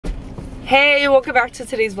Hey, welcome back to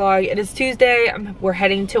today's vlog. It is Tuesday. We're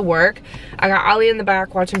heading to work. I got Ollie in the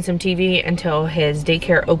back watching some TV until his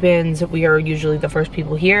daycare opens. We are usually the first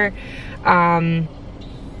people here. Yeah,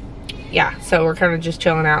 so we're kind of just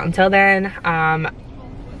chilling out until then.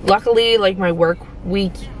 Luckily, like, my work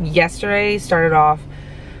week yesterday started off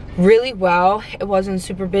really well. It wasn't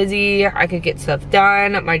super busy. I could get stuff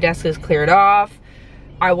done. My desk is cleared off.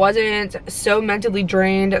 I wasn't so mentally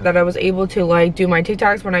drained that I was able to like do my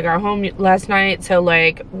TikToks when I got home last night. So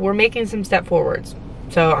like, we're making some step forwards.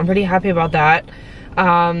 So I'm pretty happy about that.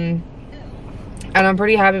 And I'm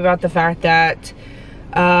pretty happy about the fact that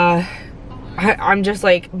I'm just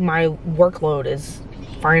like, my workload is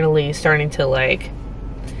finally starting to like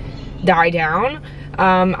die down.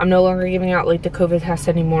 I'm no longer giving out like the COVID test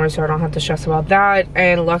anymore, so I don't have to stress about that.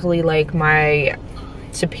 And luckily, like, my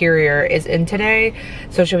superior is in today,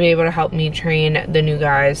 so she'll be able to help me train the new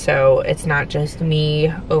guys, so it's not just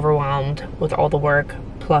me overwhelmed with all the work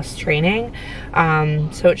plus training.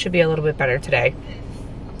 So it should be a little bit better today,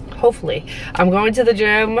 hopefully. I'm going to the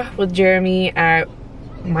gym with Jeremy at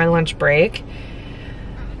my lunch break.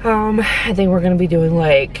 I think we're gonna be doing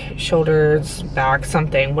like shoulders, back,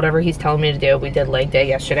 something, whatever he's telling me to do. We did leg day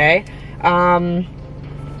yesterday.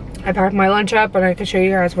 I packed my lunch up and I can show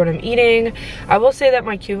you guys what I'm eating. I will say that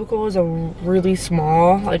my cubicle is a really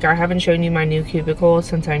small. Like, I haven't shown you my new cubicle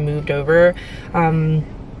since I moved over.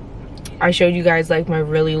 I showed you guys like my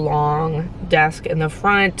really long desk in the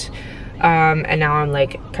front. And now I'm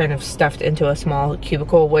like kind of stuffed into a small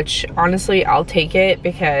cubicle, which honestly I'll take it,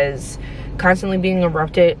 because constantly being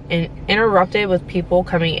interrupted with people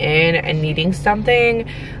coming in and needing something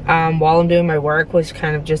while I'm doing my work was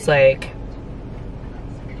kind of just like,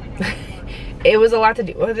 it was a lot to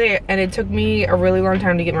deal with it, and it took me a really long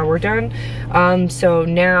time to get my work done. So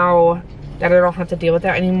now that I don't have to deal with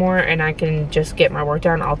that anymore and I can just get my work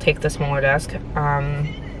done, I'll take the smaller desk.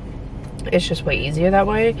 It's just way easier that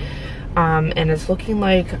way. And it's looking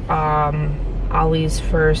like Ollie's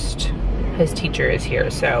his teacher is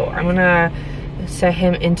here, so I'm gonna set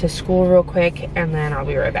him into school real quick and then I'll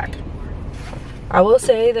be right back. I will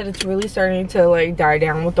say that it's really starting to like die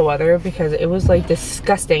down with the weather, because it was like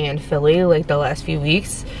disgusting in Philly like the last few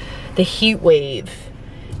weeks. The heat wave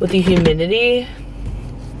with the humidity,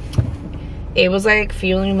 it was like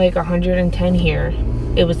feeling like 110 here.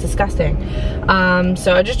 It was disgusting.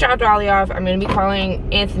 So I just dropped Ollie off. I'm gonna be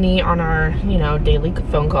calling Anthony on our, you know, daily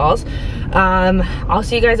phone calls. I'll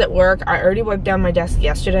see you guys at work. I already wiped down my desk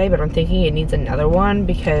yesterday, but I'm thinking it needs another one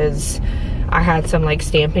because I had some like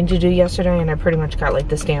stamping to do yesterday and I pretty much got like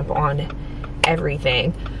the stamp on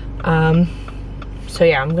everything. So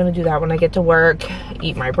yeah, I'm gonna do that when I get to work,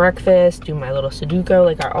 eat my breakfast, do my little Sudoku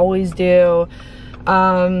like I always do.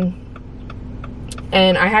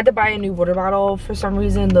 And I had to buy a new water bottle for some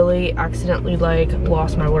reason. Lillie accidentally like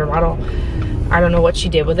lost my water bottle. I don't know what she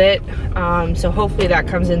did with it. So hopefully that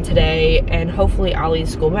comes in today, and hopefully Ollie's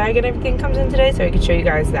school bag and everything comes in today, so I can show you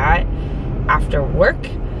guys that after work.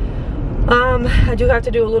 I do have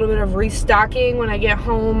to do a little bit of restocking when I get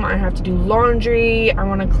home. I have to do laundry. I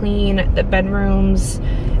want to clean the bedrooms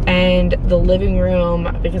and the living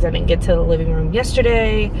room, because I didn't get to the living room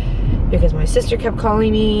yesterday because my sister kept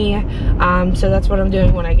calling me. So that's what I'm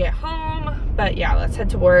doing when I get home. But yeah, let's head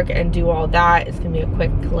to work and do all that. It's gonna be a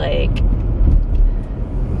quick, like,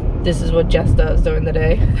 this is what Jess does during the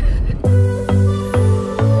day.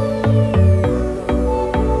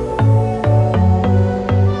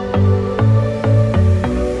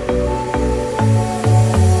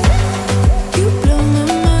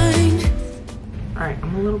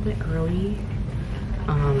 Early.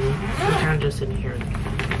 I'm kind of just sitting here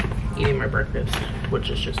eating my breakfast, which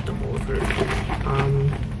is just a bowl of fruit.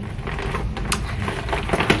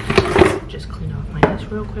 Just clean off my desk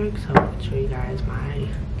real quick so I can show you guys my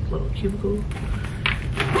little cubicle.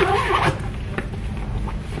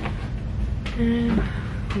 And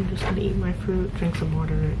I'm just gonna eat my fruit, drink some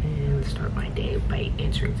water, and start my day by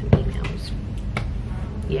answering some emails.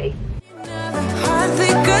 Yay.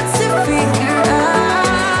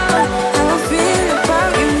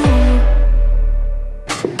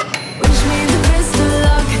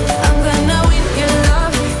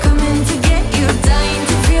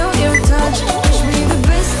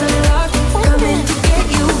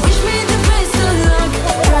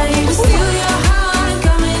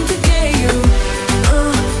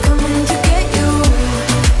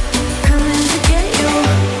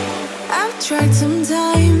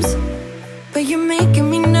 Sometimes, but you're making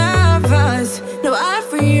me nervous. No,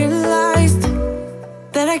 I've realized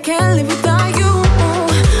that I can't live without you.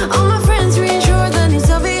 All my friends reassure that it's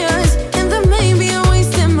obvious, and that maybe I'm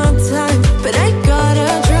wasting my time, but I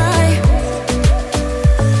gotta try.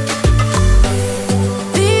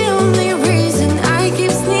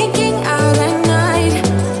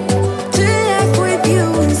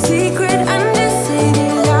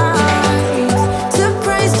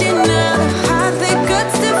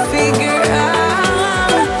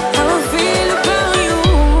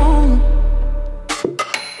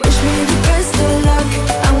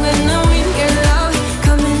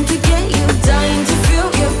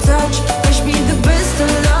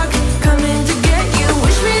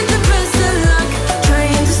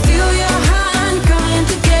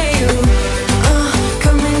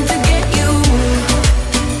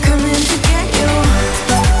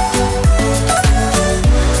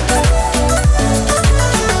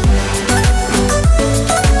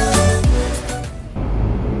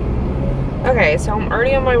 Okay, so I'm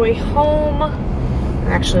already on my way home. I'm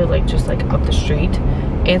actually like just like up the street.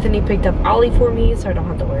 Anthony picked up Ollie for me, so I don't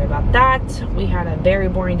have to worry about that. We had a very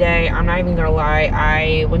boring day. I'm not even gonna lie.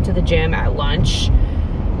 I went to the gym at lunch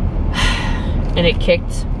and it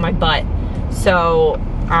kicked my butt. So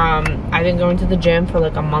I've been going to the gym for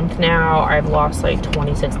like a month now. I've lost like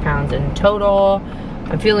 26 pounds in total.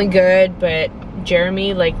 I'm feeling good, but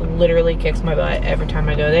Jeremy like literally kicks my butt every time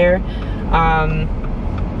I go there.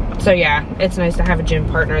 So yeah, it's nice to have a gym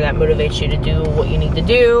partner that motivates you to do what you need to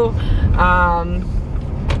do.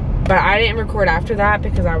 But I didn't record after that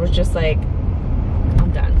because I was just like,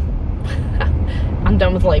 I'm done. I'm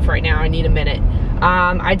done with life right now. I need a minute.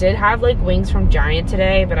 I did have like wings from Giant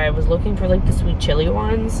today, but I was looking for like the sweet chili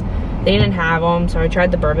ones. They didn't have them, so I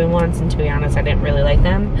tried the bourbon ones, and to be honest, I didn't really like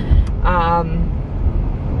them.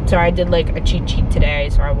 So I did like a cheat sheet today,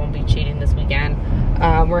 so I won't be cheating this weekend.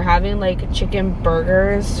 We're having like chicken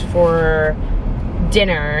burgers for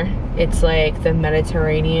dinner. It's like the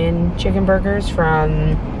Mediterranean chicken burgers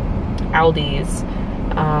from Aldi's.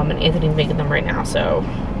 And Anthony's making them right now, so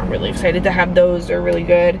I'm really excited to have those. They're really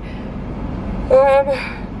good.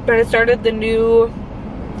 But I started the new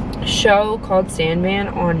show called Sandman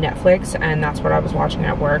on Netflix, and that's what I was watching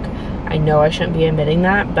at work. I know I shouldn't be admitting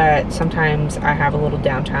that, but sometimes I have a little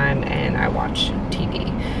downtime and I watch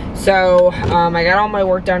TV. So I got all my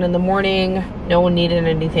work done in the morning. No one needed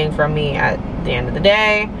anything from me at the end of the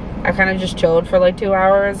day. I kind of just chilled for like 2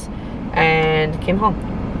 hours and came home.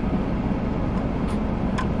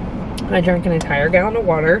 I drank an entire gallon of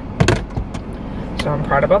water, so I'm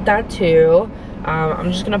proud about that too.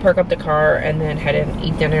 I'm just gonna park up the car and then head in and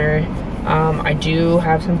eat dinner. I do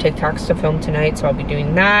have some TikToks to film tonight, so I'll be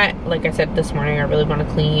doing that. Like I said this morning, I really want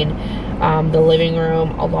to clean the living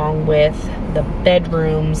room along with the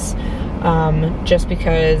bedrooms, just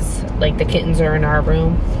because like the kittens are in our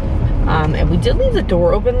room. And we did leave the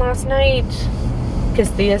door open last night because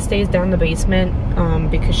Thea stays down the basement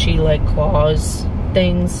because she like claws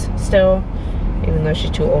things still, even though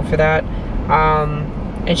she's too old for that.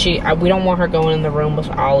 And we don't want her going in the room with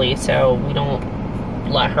Ollie, so we don't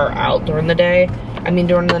let her out during the day. I mean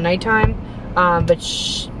during the nighttime. But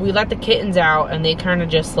we let the kittens out and they kind of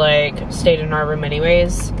just like stayed in our room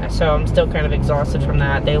anyways. So I'm still kind of exhausted from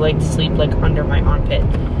that. They like to sleep like under my armpit.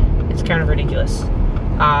 It's kind of ridiculous.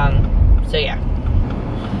 So yeah.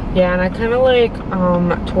 Yeah, and I kind of like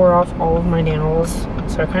tore off all of my nails.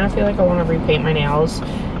 So I kind of feel like I want to repaint my nails.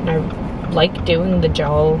 And I like doing the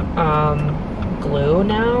gel glue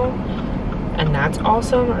now, and that's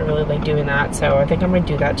awesome. I really like doing that, so I think I'm gonna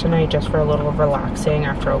do that tonight just for a little relaxing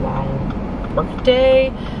after a long work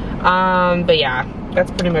day. But yeah, that's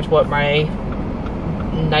pretty much what my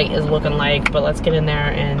night is looking like. But let's get in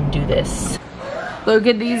there and do this. Look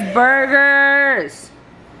at these burgers.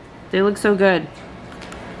 They look so good.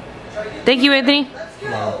 Thank you, Anthony.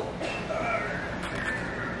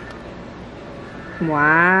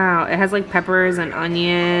 Wow, it has like peppers and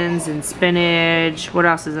onions and spinach. What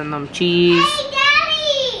else is in them? Cheese.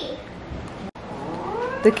 Hey,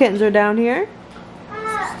 Daddy! The kittens are down here.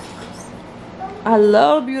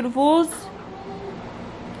 Hello, beautifuls.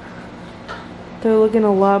 They're looking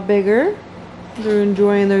a lot bigger. They're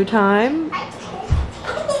enjoying their time.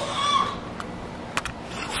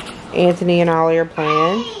 Anthony and Ollie are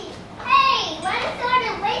playing.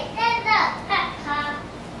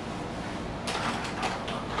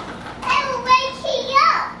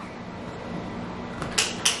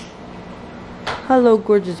 Hello,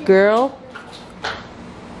 gorgeous girl.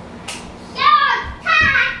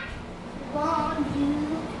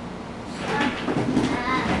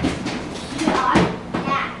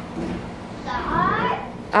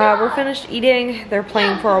 We're finished eating. They're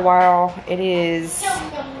playing for a while. It is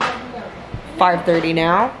 5:30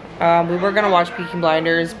 now. We were gonna watch Peaky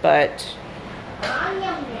Blinders, but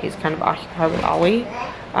he's kind of occupied with Ollie.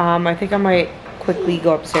 I think I might quickly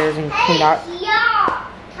go upstairs and clean up.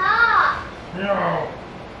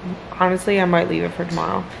 Honestly, I might leave it for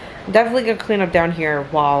tomorrow. I'm definitely gonna clean up down here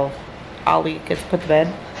while Ollie gets put to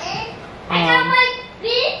bed. Aren't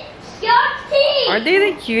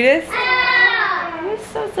they the cutest? You're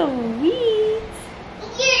so sweet.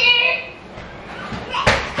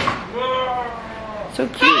 So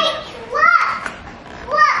cute.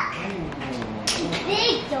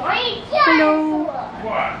 Hello.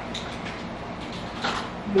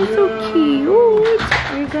 You're so cute.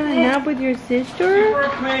 Are you gonna nap with your sister?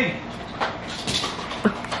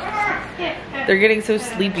 They're getting so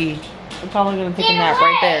sleepy. I'm probably gonna take a nap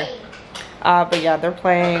right there. But yeah, they're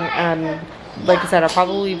playing, and like I said, I'll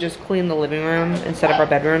probably just clean the living room instead of our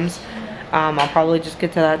bedrooms. I'll probably just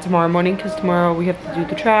get to that tomorrow morning because tomorrow we have to do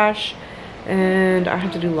the trash and I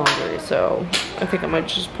have to do laundry, so I think I might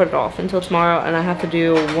just put it off until tomorrow, and I have to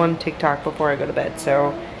do one TikTok before I go to bed,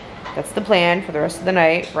 so that's the plan for the rest of the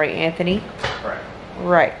night, right, Anthony?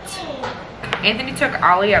 Right. Anthony took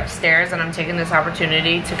Ollie upstairs, and I'm taking this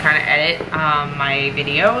opportunity to kind of edit my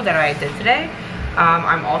video that I did today.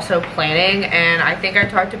 I'm also planning, and I think I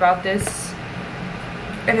talked about this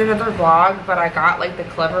in another vlog, but I got like the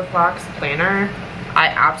Clever Fox planner. I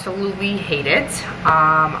absolutely hate it.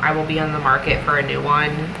 I will be on the market for a new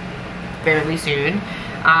one fairly soon.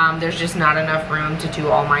 There's just not enough room to do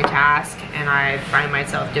all my tasks, and I find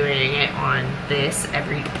myself doing it on this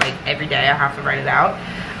every day. I have to write it out.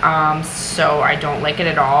 So I don't like it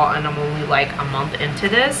at all, and I'm only like a month into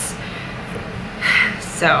this.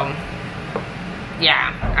 So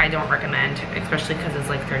yeah, I don't recommend, especially because it's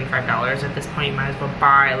like $35 at this point. You might as well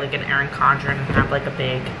buy like an Erin Condren and have like a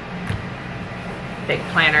big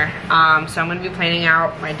planner. So I'm going to be planning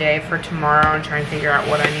out my day for tomorrow and trying to figure out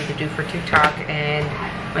what I need to do for TikTok and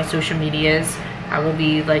my social medias. I will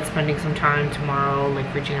be like spending some time tomorrow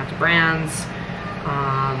like reaching out to brands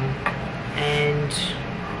and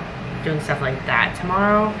doing stuff like that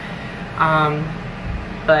tomorrow.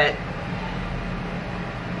 But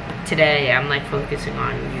today I'm like focusing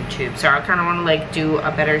on YouTube, so I kind of want to like do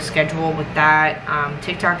a better schedule with that.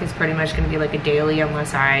 TikTok is pretty much going to be like a daily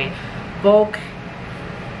unless I bulk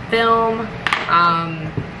film.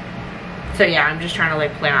 So yeah, I'm just trying to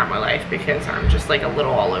like plan out my life because I'm just like a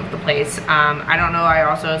little all over the place. I don't know, I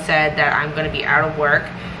also said that I'm going to be out of work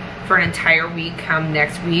for an entire week come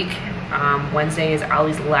next week. Wednesday is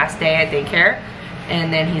Ollie's last day at daycare,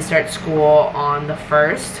 and then he starts school on the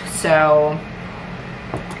 1st, so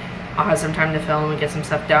I'll have some time to film and get some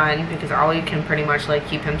stuff done because Ollie can pretty much like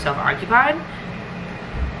keep himself occupied.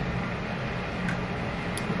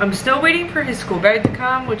 I'm still waiting for his school bag to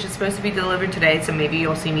come, which is supposed to be delivered today, so maybe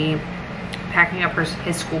you'll see me packing up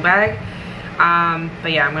his school bag.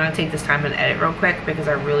 But yeah, I'm gonna take this time and edit real quick because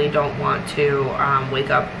I really don't want to wake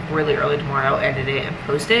up really early tomorrow, edit it, and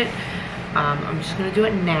post it. I'm just gonna do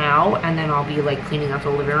it now, and then I'll be like cleaning up the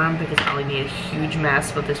living room because Ollie made a huge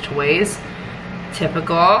mess with his toys.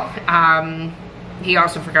 Typical. He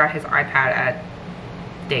also forgot his iPad at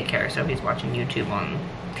daycare, so he's watching YouTube on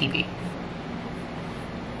TV.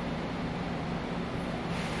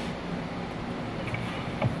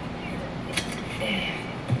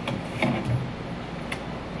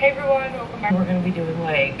 Hey everyone, welcome back. We're gonna be doing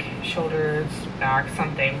like shoulders, back,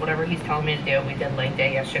 something, whatever he's telling me to do. We did leg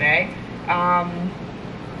day yesterday. I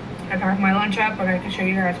packed my lunch up, but I can show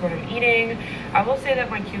you guys what I'm eating. I will say that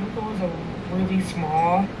my cubicle is really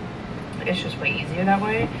small. It's just way easier that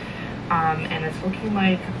way. And it's looking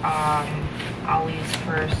like Ollie's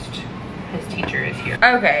his teacher is here.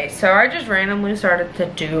 Okay, so I just randomly started to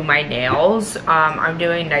do my nails. I'm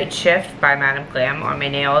doing Night Shift by Madam Glam on my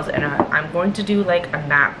nails, and I'm going to do like a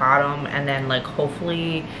matte bottom and then like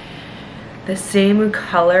hopefully the same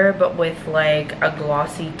color but with like a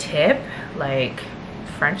glossy tip, like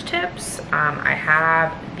French tips. I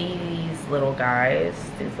have these little guys,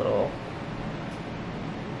 these little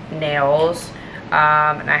nails.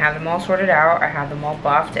 And I have them all sorted out. I have them all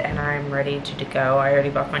buffed, and I'm ready to go. I already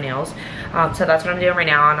buffed my nails. So that's what I'm doing right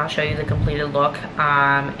now, and I'll show you the completed look.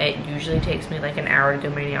 It usually takes me like an hour to do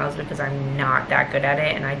my nails because I'm not that good at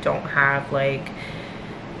it, and I don't have like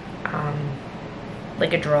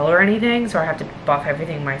a drill or anything, so I have to buff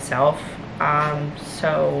everything myself.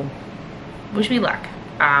 So wish me luck.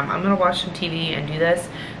 I'm gonna watch some TV and do this,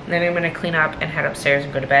 and then I'm gonna clean up and head upstairs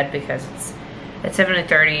and go to bed because it's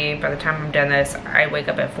 7:30. By the time I'm done this, I wake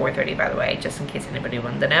up at 4:30, by the way, just in case anybody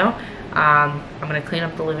wanted to know. I'm gonna clean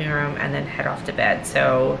up the living room and then head off to bed,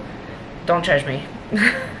 so don't judge me.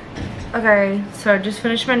 Okay, so I just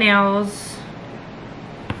finished my nails.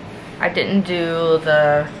 I didn't do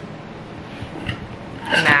the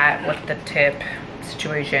matte with the tip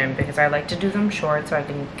situation because I like to do them short so I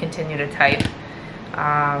can continue to type.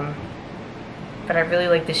 But I really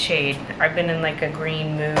like the shade. I've been in like a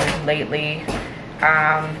green mood lately.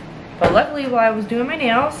 But luckily while I was doing my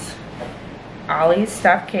nails, Ollie's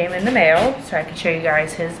stuff came in the mail, so I can show you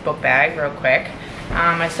guys his book bag real quick.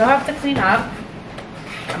 I still have to clean up.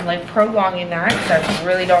 I'm like prolonging that because I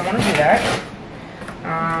really don't want to do that.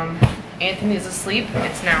 Anthony's asleep.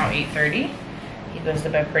 It's now 8:30. He goes to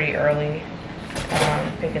bed pretty early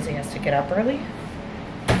because he has to get up early.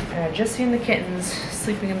 And I've just seen the kittens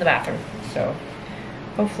sleeping in the bathroom, so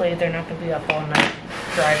hopefully they're not going to be up all night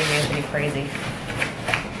driving Anthony crazy.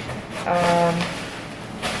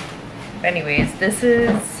 Anyways, this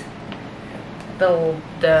is the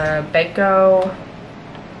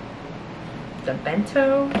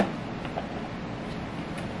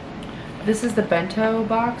This is the bento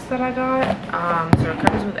box that I got. So it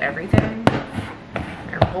comes with everything.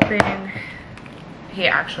 I'm hoping he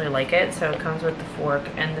actually like it. So it comes with the fork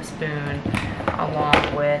and the spoon,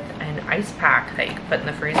 along with an ice pack that you can put in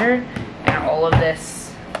the freezer, and all of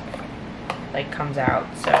this like comes out.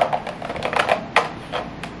 So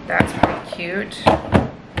that's pretty cute.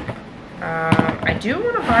 I do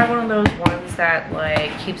want to buy one of those ones that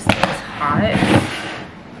like keeps things hot,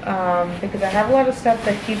 because I have a lot of stuff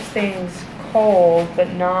that keeps things cold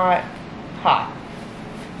but not hot.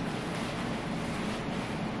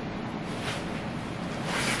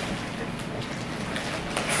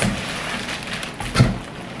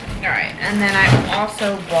 Alright, and then I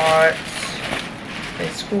also bought a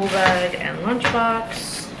school bag and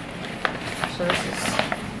lunchbox. So this is,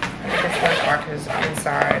 I think this lunchbox is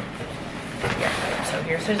inside. Yeah, so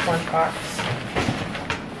here's his lunchbox.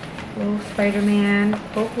 Little Spider-Man.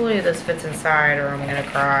 Hopefully this fits inside or I'm gonna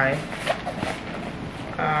cry.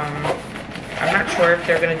 I'm not sure if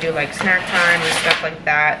they're gonna do like snack time and stuff like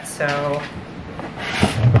that, so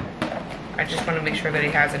I just want to make sure that he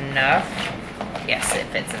has enough. Yes, it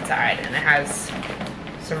fits inside, and it has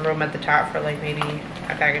some room at the top for like maybe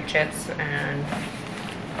a bag of chips and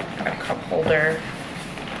a cup holder.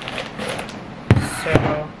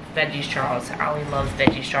 So veggie straws. Ollie loves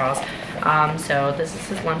veggie straws. So this is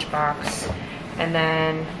his lunchbox, and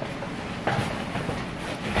then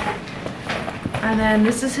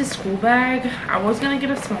this is his school bag. I was gonna get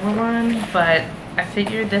a smaller one, but I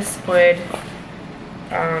figured this would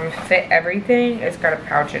fit everything. It's got a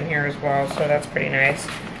pouch in here as well, so that's pretty nice.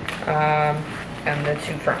 And the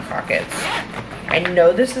 2 front pockets. I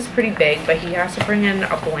know this is pretty big, but he has to bring in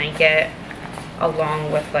a blanket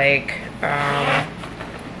along with like a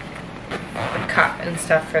cup and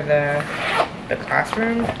stuff for the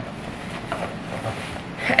classroom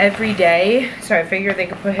every day. So I figured they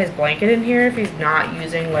could put his blanket in here if he's not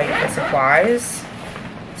using like the supplies.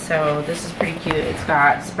 So this is pretty cute. It's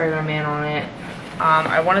got Spider-Man on it.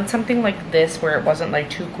 I wanted something like this where it wasn't like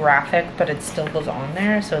too graphic, but it still goes on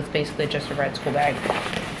there. So it's basically just a red school bag,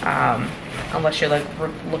 unless you're like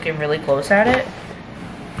looking really close at it.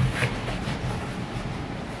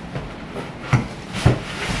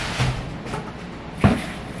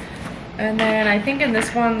 And then I think in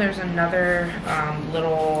this one there's another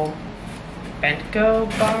little bento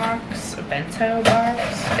box. Bento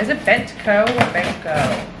box? Is it bentco or bentco?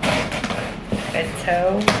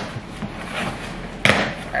 Bento?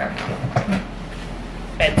 I don't know.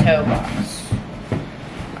 Bento box.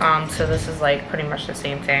 So this is like pretty much the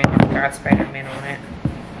same thing. It's got Spider-Man on it.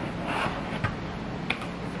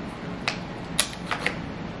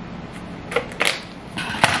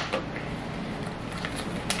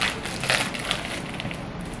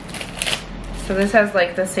 So this has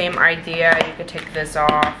like the same idea. You could take this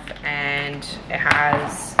off, and it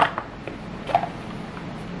has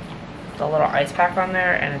the little ice pack on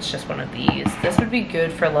there, and it's just one of these. This would be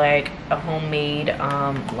good for like a homemade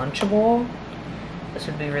Lunchable. This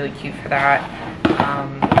would be really cute for that.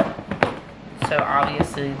 So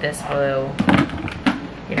obviously this will,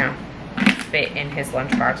 you know, fit in his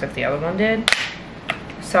lunchbox if the other one did.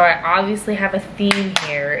 So I obviously have a theme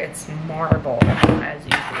here. It's marble as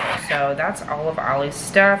usual. So that's all of Ollie's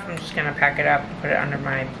stuff. I'm just gonna pack it up and put it under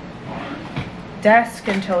my desk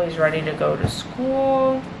until he's ready to go to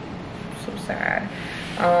school. So sad.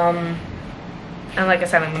 And like I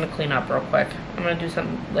said, I'm gonna clean up real quick. I'm gonna do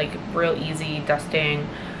some like real easy dusting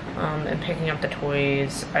and picking up the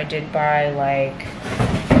toys. I did buy like,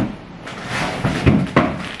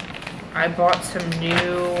 I bought some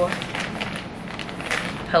new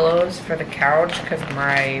pillows for the couch because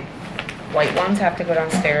my white ones have to go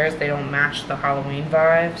downstairs. They don't match the Halloween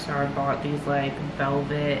vibe. So I bought these like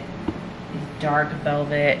velvet, these dark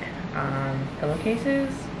velvet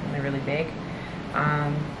pillowcases, and they're really big.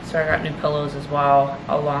 So I got new pillows as well,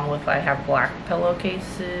 along with I have black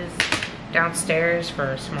pillowcases downstairs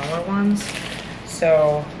for smaller ones.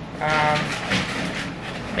 So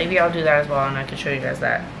maybe I'll do that as well, and I can show you guys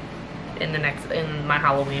that in my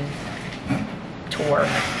Halloween tour.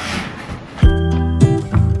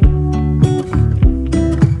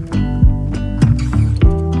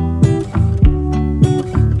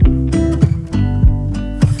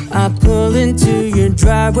 I pull into your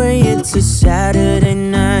driveway, it's a Saturday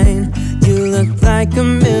night. You look like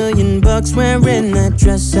 $1,000,000 wearing that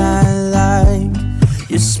dress I like.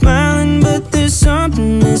 You're smiling, but there's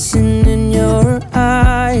something missing in your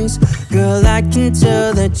eyes. Girl, I can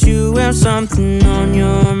tell that you have something on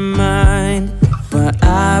your mind. But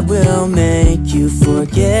I will make you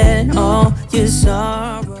forget all your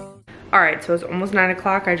sorrow. All right, so it's almost 9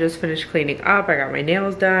 o'clock. I just finished cleaning up. I got my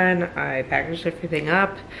nails done. I packaged everything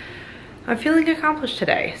up. I'm feeling accomplished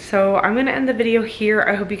today. So I'm gonna end the video here.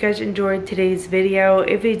 I hope you guys enjoyed today's video.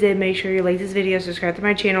 If you did, make sure you like this video, subscribe to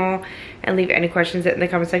my channel, and leave any questions in the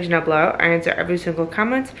comment section down below. I answer every single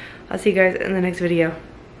comment. I'll see you guys in the next video.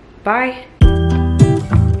 Bye.